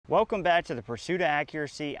Welcome back to the Pursuit of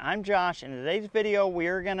Accuracy. I'm Josh. In today's video, we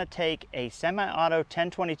are going to take a semi-auto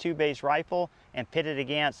 1022 base rifle and pit it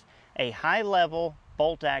against a high-level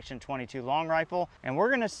bolt-action 22 long rifle, and we're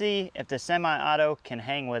going to see if the semi-auto can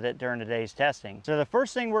hang with it during today's testing. So the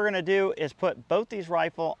first thing we're going to do is put both these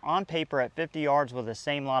rifles on paper at 50 yards with the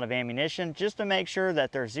same lot of ammunition, just to make sure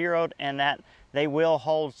that they're zeroed and that they will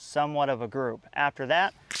hold somewhat of a group. After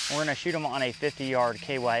that, we're going to shoot them on a 50-yard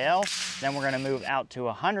KYL. Then we're going to move out to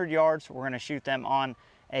 100 yards. We're going to shoot them on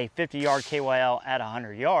a 50-yard KYL at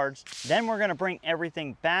 100 yards. Then we're going to bring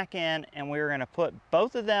everything back in, and we're going to put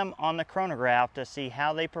both of them on the chronograph to see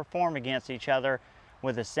how they perform against each other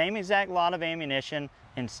with the same exact lot of ammunition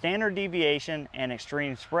in standard deviation and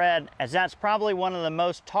extreme spread, as that's probably one of the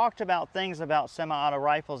most talked about things about semi-auto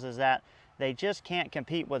rifles, is that they just can't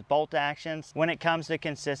compete with bolt actions when it comes to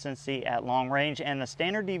consistency at long range, and the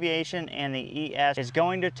standard deviation and the ES is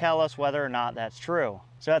going to tell us whether or not that's true.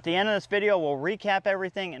 So at the end of this video, we'll recap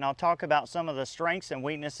everything, and I'll talk about some of the strengths and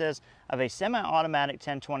weaknesses of a semi-automatic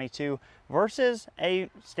 1022 versus a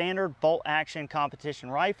standard bolt action competition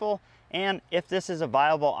rifle, and if this is a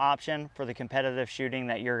viable option for the competitive shooting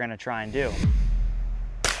that you're going to try and do.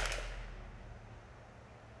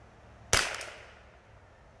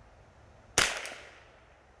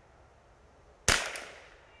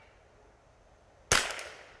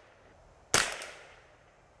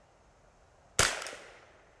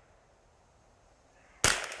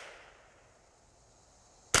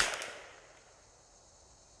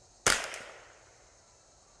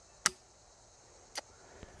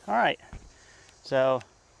 All right, so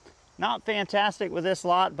not fantastic with this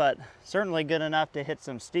lot, but certainly good enough to hit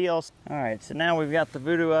some steels. All right, so now we've got the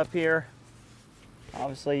Voodoo up here.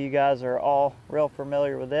 Obviously, you guys are all real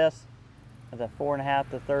familiar with this. With a 4.5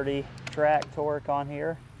 to 30 track torque on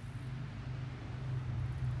here.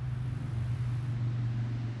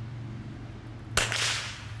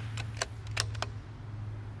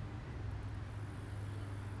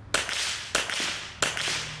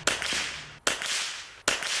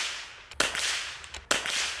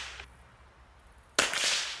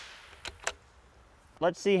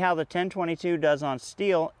 Let's see how the 1022 does on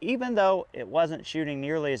steel, even though it wasn't shooting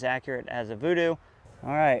nearly as accurate as a Voodoo. All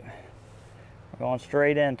right, we're going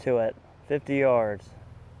straight into it, 50 yards.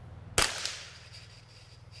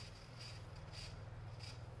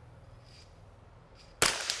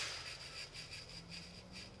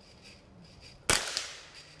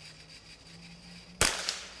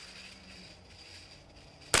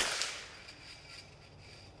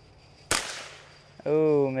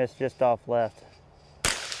 Oh, missed just off left.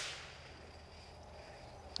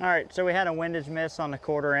 All right, so we had a windage miss on the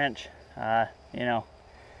 1/4 inch. You know,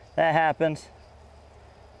 that happens.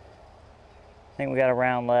 I think we got a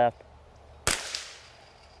round left.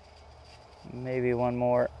 Maybe one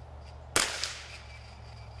more.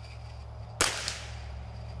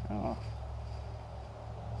 Oh.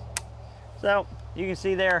 So you can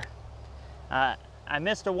see there, I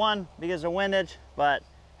missed a 1 because of windage, but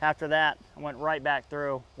after that, I went right back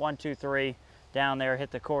through 1, 2, 3 down there, hit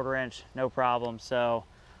the 1/4 inch, no problem. So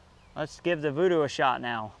let's give the Voodoo a shot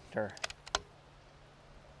now.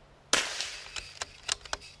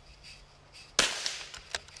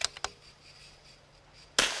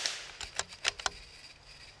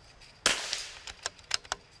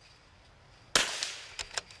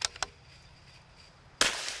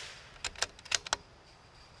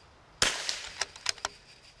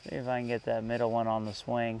 See if I can get that middle one on the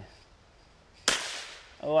swing.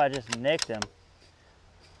 Oh, I just nicked him.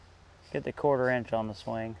 Get the 1/4 inch on the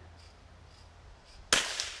swing.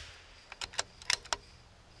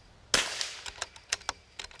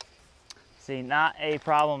 See, not a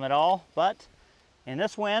problem at all, but in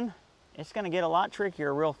this wind, it's going to get a lot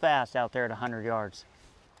trickier real fast out there at 100 yards.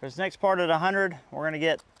 For this next part at 100, we're going to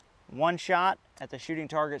get one shot at the Shooting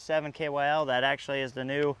Target 7 KYL. That actually is the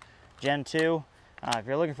new Gen 2. If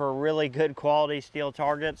you're looking for really good quality steel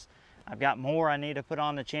targets, I've got more I need to put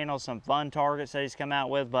on the channel, some fun targets that he's come out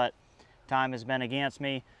with, but time has been against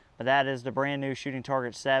me. But that is the brand new Shooting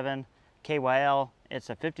Target 7 KYL. It's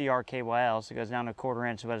a 50-yard KYL, so it goes down to 1/4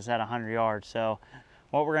 inch, but it's at 100 yards. So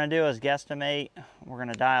what we're going to do is guesstimate. We're going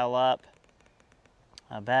to dial up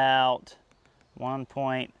about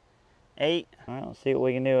 1.8. All right, let's see what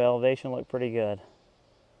we can do. Elevation looked pretty good.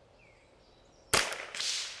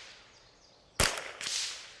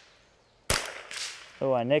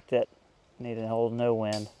 Oh, I nicked it. Need to hold no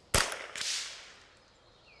wind.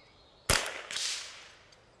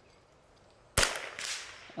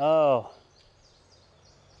 Oh.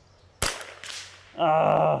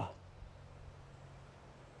 Oh.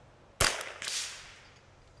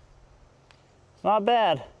 It's not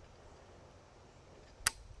bad.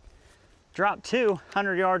 dropped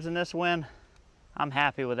 200 yards in this wind. I'm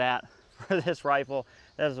happy with that for this rifle.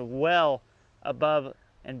 That is well above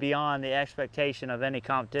and beyond the expectation of any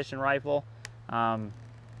competition rifle by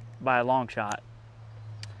a long shot.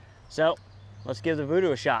 So let's give the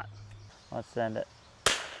Voodoo a shot. Let's send it.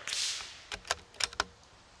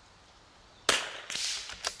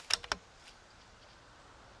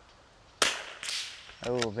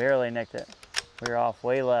 Oh, barely nicked it. We were off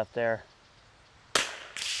way left there.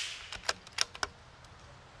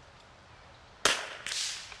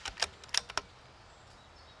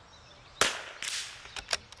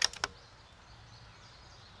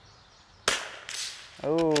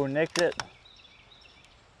 Oh, nicked it.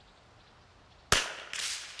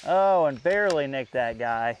 Oh, and barely nicked that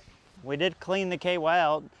guy. We did clean the KY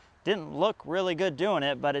out. Didn't look really good doing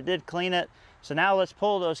it, but it did clean it. So now let's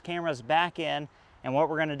pull those cameras back in, and what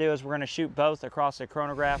we're gonna do is we're gonna shoot both across the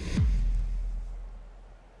chronograph.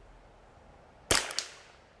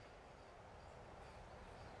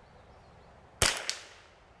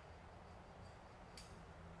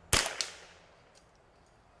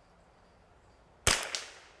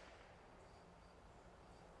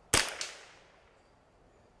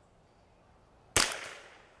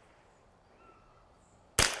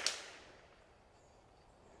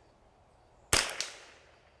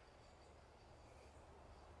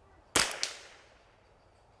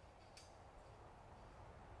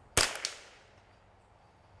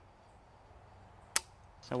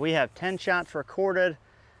 So we have 10 shots recorded.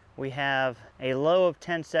 We have a low of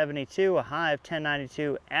 1072, a high of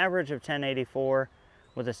 1092, average of 1084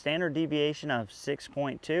 with a standard deviation of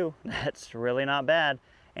 6.2. That's really not bad.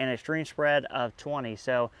 And a stream spread of 20.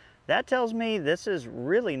 So that tells me this is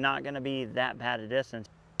really not going to be that bad a distance.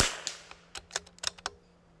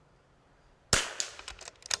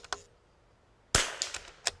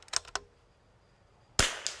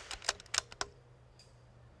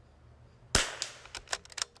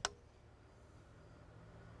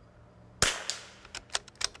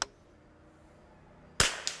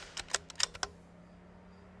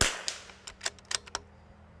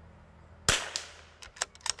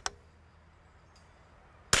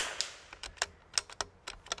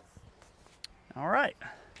 All right,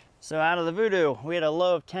 so out of the Voodoo, we had a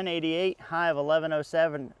low of 1088, high of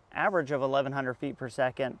 1107, average of 1100 feet per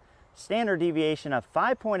second, standard deviation of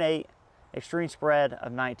 5.8, extreme spread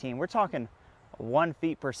of 19. We're talking 1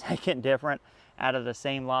 feet per second different out of the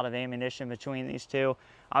same lot of ammunition between these two.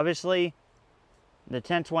 Obviously, the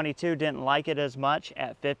 1022 didn't like it as much.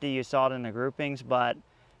 At 50, you saw it in the groupings, but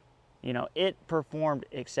you know, it performed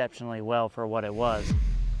exceptionally well for what it was.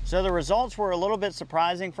 So the results were a little bit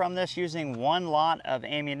surprising from this using one lot of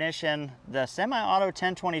ammunition. The semi-auto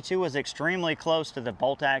 1022 was extremely close to the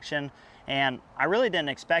bolt action, and I really didn't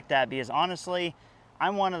expect that because honestly,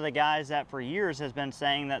 I'm one of the guys that for years has been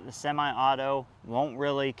saying that the semi-auto won't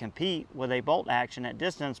really compete with a bolt action at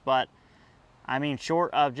distance, but I mean,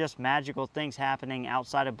 short of just magical things happening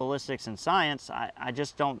outside of ballistics and science, I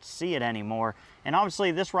just don't see it anymore. And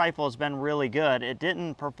obviously this rifle has been really good. It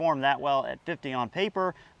didn't perform that well at 50 on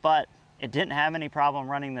paper, but it didn't have any problem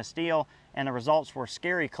running the steel, and the results were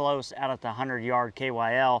scary close out at the 100-yard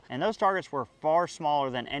KYL. And those targets were far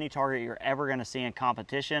smaller than any target you're ever gonna see in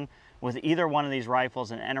competition with either one of these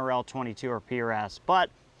rifles, an NRL 22 or PRS.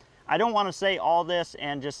 But I don't wanna say all this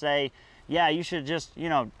and just say, yeah, you should just, you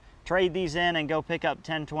know, trade these in and go pick up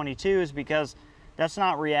 1022s, because that's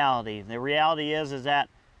not reality. The reality is that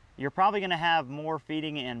you're probably going to have more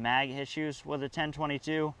feeding and mag issues with a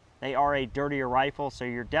 1022. They are a dirtier rifle, so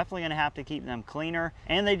you're definitely going to have to keep them cleaner,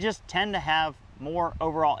 and they just tend to have more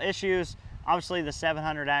overall issues. Obviously the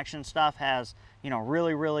 700 action stuff has, you know,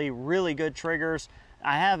 really good triggers.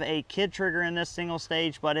 I have a kid trigger in this single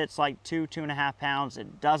stage, but it's like 2.5 pounds.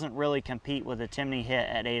 It doesn't really compete with a Timney hit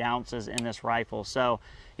at 8 ounces in this rifle. So,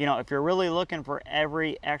 you know, if you're really looking for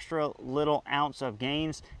every extra little ounce of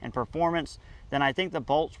gains and performance, then I think the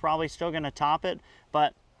Bolt's probably still going to top it.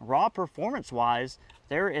 But raw performance wise,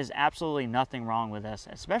 there is absolutely nothing wrong with this,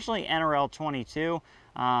 especially NRL 22.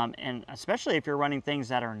 And especially if you're running things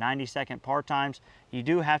that are 90-second part times, you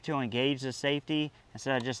do have to engage the safety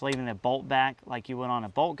instead of just leaving the bolt back like you would on a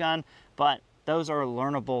bolt gun. But those are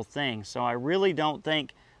learnable things. So I really don't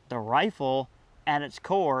think the rifle at its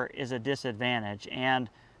core is a disadvantage. And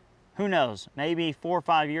who knows, maybe 4 or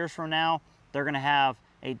 5 years from now, they're going to have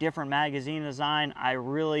a different magazine design. I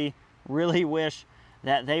really wish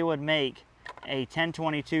that they would make a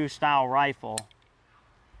 1022 style rifle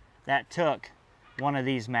that took one of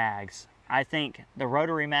these mags. I think the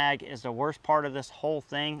rotary mag is the worst part of this whole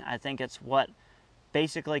thing. I think it's what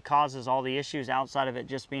basically causes all the issues outside of it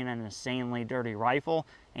just being an insanely dirty rifle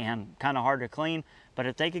and kind of hard to clean. But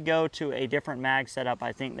if they could go to a different mag setup,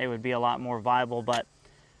 I think they would be a lot more viable. But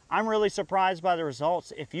I'm really surprised by the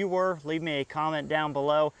results. If you were, leave me a comment down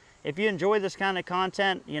below. If you enjoy this kind of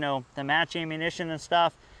content, you know, the match ammunition and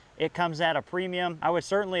stuff, it comes at a premium. I would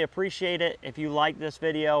certainly appreciate it if you liked this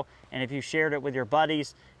video and if you shared it with your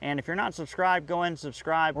buddies. And if you're not subscribed, go ahead and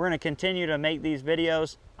subscribe. We're going to continue to make these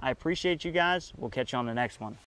videos. I appreciate you guys. We'll catch you on the next one.